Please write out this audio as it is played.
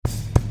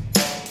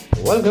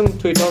Welcome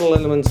to Eternal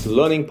Elements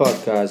Learning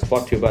Podcast,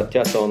 brought to you by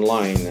Atyasa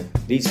Online.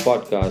 These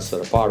podcasts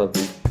are a part of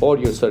the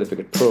audio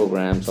certificate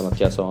programs on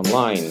Atyasa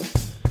Online.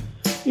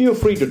 You're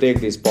free to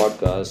take these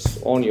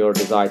podcasts on your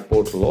desired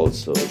portal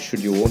also, should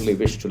you only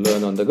wish to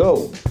learn on the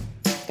go.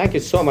 Thank you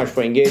so much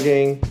for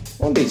engaging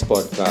on these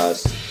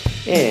podcasts,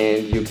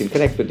 and you can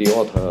connect with the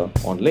author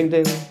on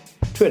LinkedIn,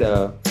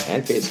 Twitter,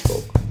 and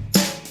Facebook.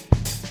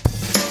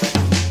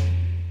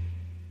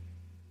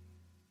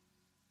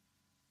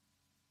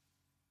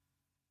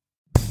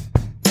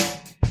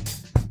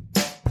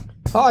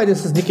 Hi,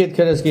 this is Niket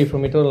Keresky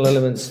from Eternal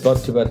Elements, brought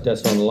to you by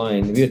Atyasa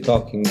Online. We are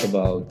talking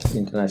about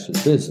international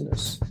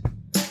business.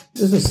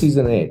 This is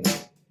season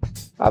 8.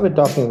 I've been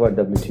talking about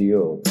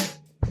WTO,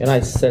 and I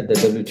said that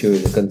WTO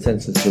is a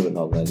consensus-driven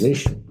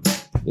organization.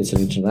 It's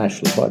an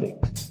international body.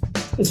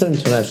 It's an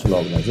international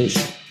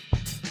organization.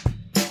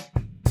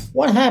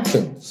 What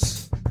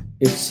happens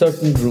if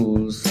certain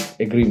rules,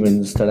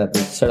 agreements that have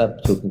been set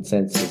up through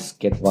consensus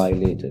get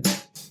violated?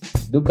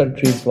 Do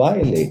countries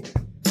violate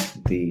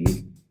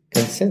the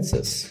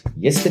consensus?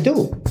 Yes, they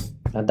do.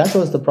 And that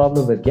was the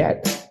problem with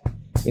GATT.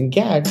 In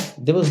GATT,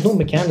 there was no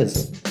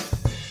mechanism.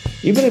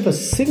 Even if a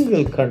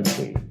single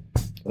country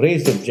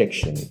raised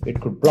objection, it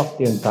could block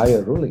the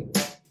entire ruling,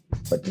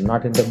 but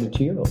not in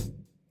WTO.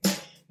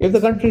 If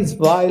the countries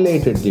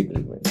violated the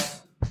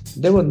agreements,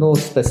 there were no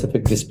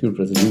specific dispute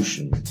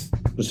resolution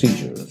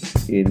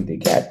procedures in the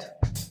GATT.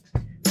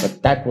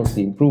 But that was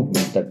the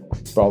improvement that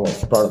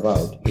was brought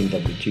about in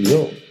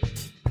WTO.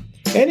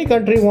 Any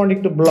country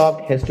wanting to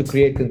block has to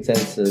create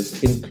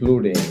consensus,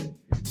 including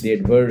the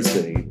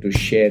adversary, to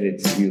share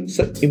its views.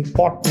 So,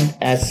 important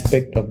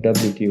aspect of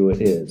WTO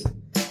is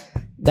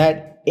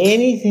that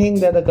anything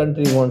that a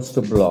country wants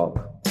to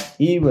block,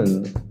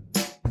 even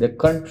the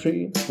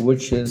country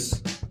which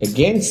is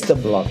against the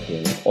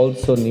blocking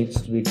also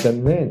needs to be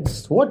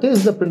convinced. What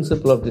is the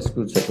principle of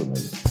dispute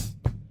settlement?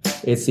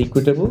 It's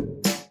equitable,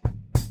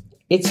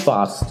 it's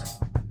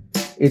fast,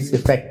 it's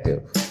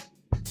effective,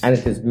 and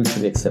it is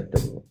mutually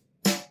acceptable.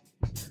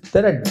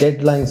 There are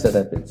deadlines that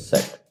have been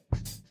set.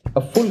 A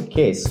full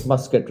case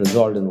must get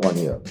resolved in 1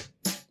 year.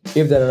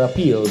 If there are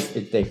appeals,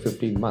 it takes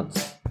 15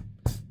 months.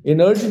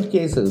 In urgent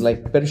cases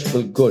like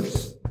perishable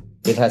goods,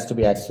 it has to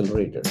be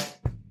accelerated.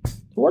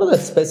 What are the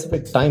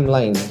specific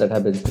timelines that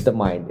have been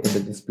determined in the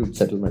dispute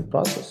settlement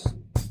process?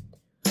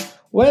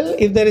 Well,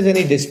 if there is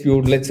any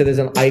dispute, let's say there's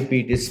an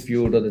IP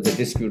dispute, or there's a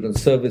dispute on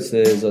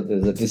services, or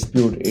there's a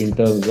dispute in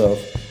terms of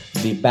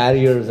the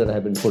barriers that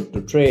have been put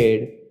to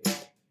trade,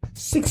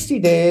 60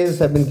 days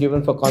have been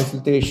given for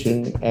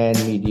consultation and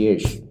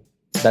mediation.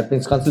 That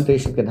means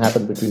consultation can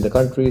happen between the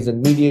countries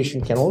and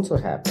mediation can also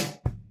happen.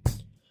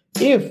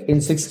 If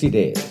in 60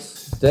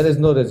 days there is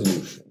no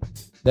resolution,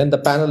 then the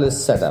panel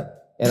is set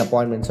up and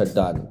appointments are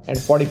done, and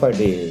 45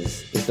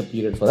 days is the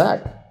period for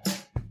that.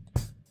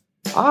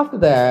 After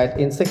that,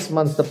 in 6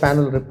 months, the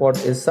panel report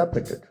is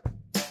submitted.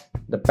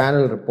 The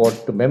panel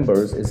report to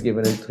members is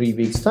given in 3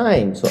 weeks'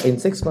 time. So in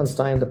 6 months'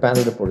 time, the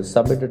panel report is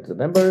submitted to the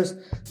members.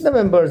 The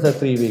members have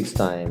 3 weeks'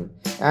 time.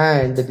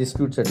 And the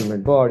dispute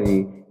settlement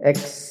body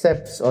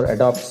accepts or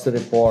adopts the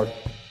report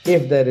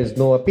if there is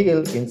no appeal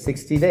in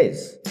 60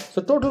 days.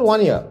 So total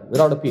 1 year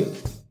without appeal.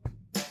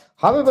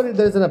 However, if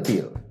there is an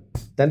appeal,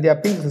 then the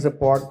appeals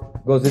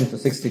report goes into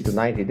 60 to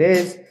 90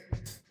 days.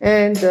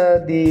 And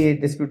the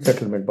dispute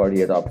settlement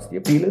body adopts the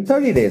appeal in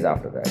 30 days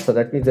after that. So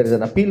that means there is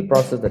an appeal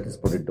process that is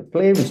put into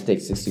play, which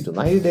takes 60 to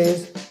 90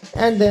 days.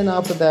 And then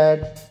after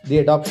that, the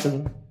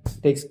adoption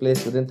takes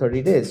place within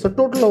 30 days. So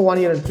total of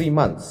 1 year and 3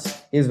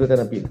 months is with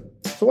an appeal.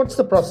 So what's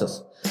the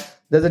process?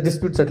 There's a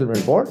dispute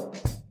settlement board.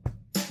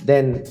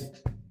 Then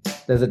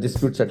there's a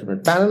dispute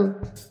settlement panel.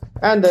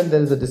 And then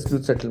there is a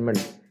dispute settlement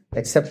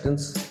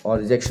acceptance or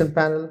rejection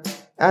panel.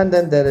 And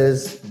then there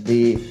is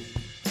the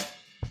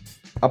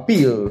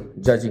appeal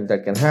judging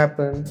that can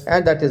happen,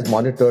 and that is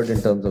monitored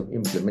in terms of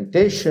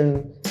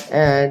implementation,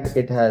 and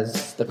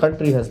the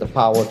country has the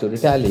power to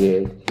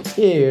retaliate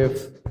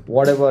if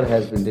whatever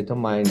has been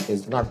determined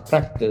is not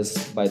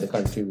practiced by the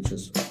country which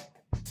is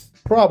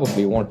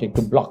probably wanting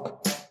to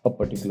block a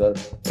particular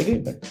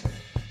agreement.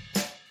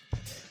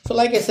 So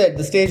like I said,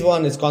 the stage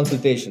 1 is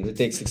consultation. It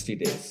takes 60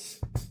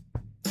 days.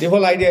 The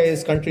whole idea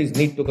is countries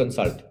need to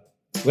consult.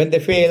 When they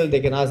fail,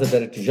 they can ask the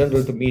Director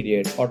General to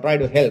mediate or try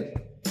to help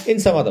in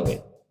some other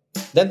way.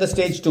 Then the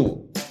stage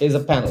 2 is a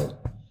panel,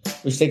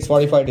 which takes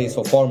 45 days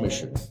for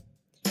formation.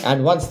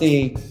 And once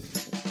the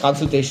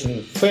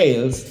consultation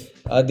fails,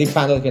 the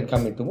panel can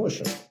come into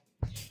motion.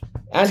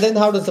 And then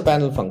how does the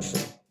panel function?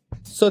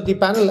 So the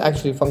panel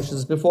actually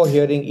functions before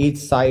hearing. Each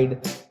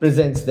side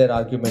presents their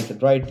argument in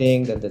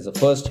writing. Then there's a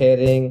first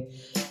hearing.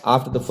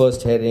 After the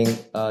first hearing,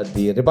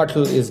 the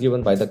rebuttal is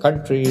given by the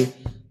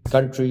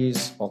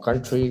countries or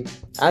country.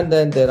 And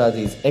then there are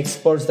these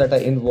experts that are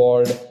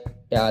involved.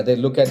 They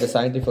look at the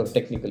scientific or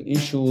technical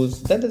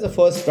issues. Then there's a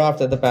first draft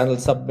that the panel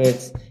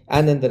submits,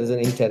 and then there is an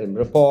interim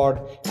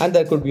report, and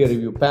there could be a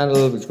review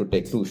panel which could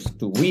take two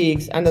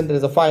weeks, and then there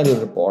is a final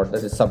report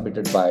that is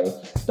submitted by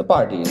the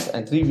parties,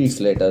 and 3 weeks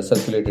later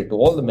circulated to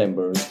all the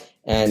members,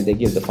 and they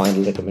give the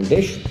final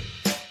recommendation.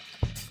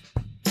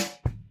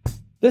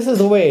 This is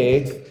the way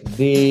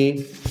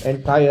the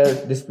entire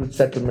dispute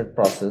settlement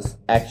process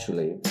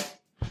actually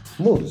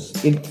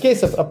moves. In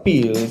case of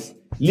appeals,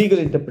 legal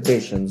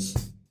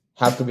interpretations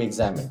have to be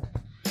examined.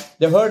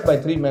 They're heard by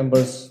 3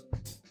 members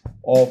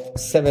of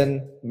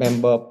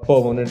 7-member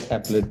permanent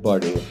appellate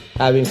body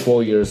having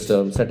 4 years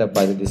term set up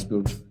by the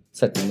dispute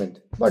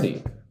settlement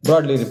body,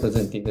 broadly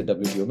representing the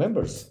WTO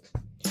members.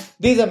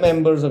 These are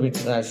members of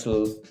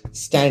international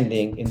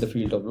standing in the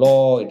field of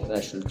law,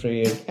 international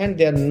trade, and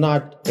they are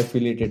not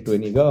affiliated to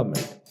any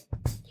government.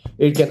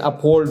 It can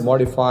uphold,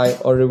 modify,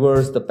 or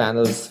reverse the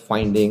panel's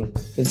finding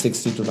in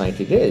 60 to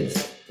 90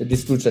 days. The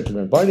dispute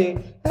settlement body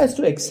has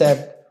to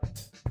accept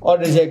or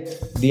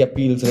reject the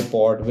appeals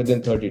report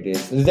within 30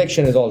 days.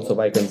 Rejection is also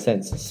by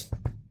consensus.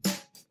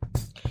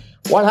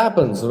 What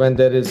happens when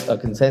there is a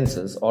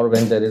consensus or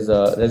when there is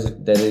a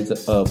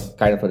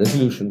kind of a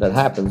resolution that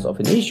happens of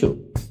an issue?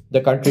 The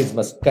countries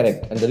must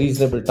correct, and the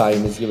reasonable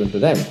time is given to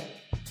them.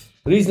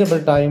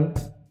 Reasonable time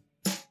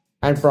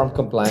and prompt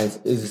compliance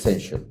is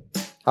essential.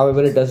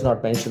 However, it does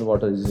not mention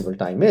what a reasonable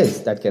time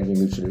is. That can be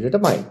mutually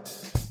determined.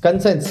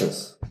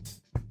 Consensus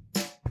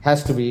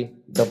has to be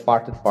the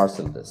part and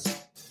parcel of this.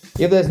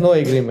 If there is no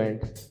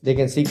agreement, they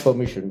can seek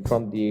permission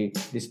from the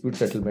dispute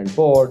settlement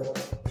board,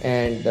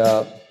 and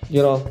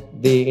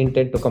the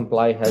intent to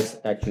comply has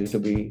actually to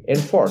be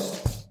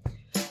enforced.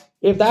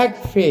 If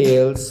that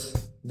fails,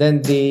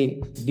 then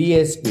the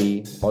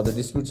DSB or the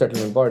dispute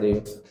settlement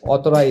body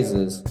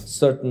authorizes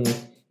certain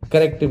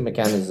corrective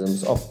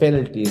mechanisms of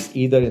penalties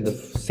either in the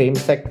same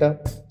sector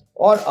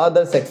or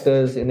other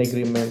sectors in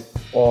agreement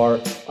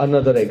or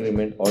another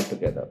agreement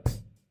altogether.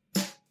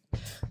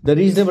 The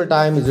reasonable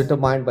time is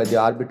determined by the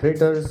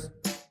arbitrators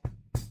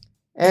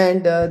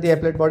and the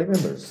appellate body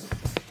members.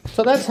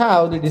 So that's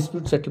how the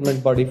dispute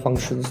settlement body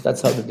functions.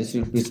 That's how the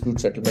dispute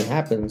settlement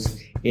happens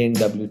in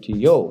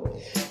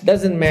WTO.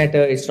 Doesn't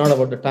matter. It's not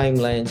about the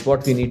timelines.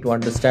 What we need to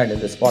understand in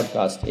this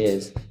podcast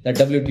is that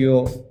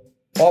WTO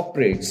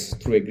operates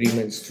through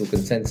agreements, through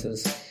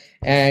consensus.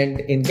 And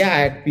in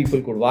GATT,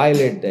 people could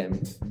violate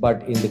them.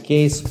 But in the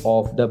case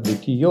of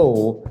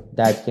WTO,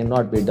 that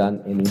cannot be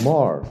done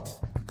anymore.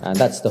 And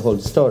that's the whole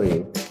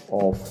story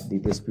of the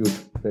dispute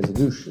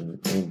resolution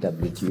in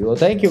WTO.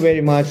 Thank you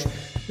very much.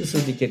 This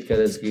is Niket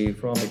Karasgi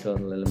from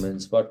Eternal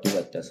Elements, brought to you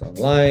at TESS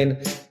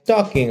Online,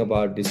 talking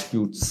about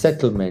dispute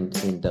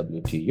settlement in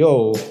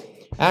WTO.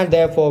 And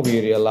therefore,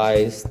 we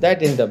realize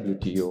that in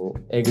WTO,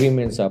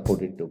 agreements are put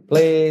into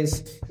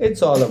place.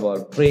 It's all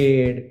about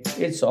trade.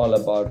 It's all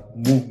about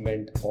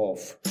movement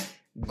of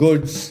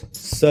goods,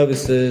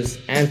 services,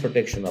 and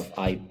protection of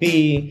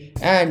IP.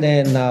 And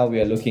then now we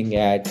are looking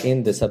at,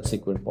 in the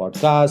subsequent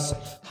podcast,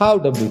 how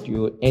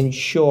WTO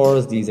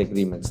ensures these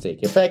agreements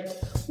take effect,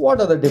 what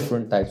are the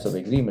different types of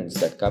agreements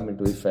that come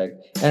into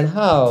effect, and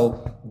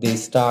how they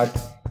start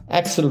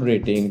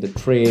accelerating the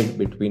trade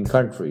between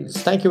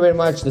countries. Thank you very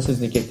much. This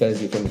is Niket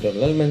Karasgi from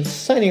Eternal Elements,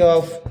 signing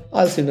off.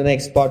 I'll see you in the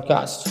next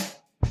podcast.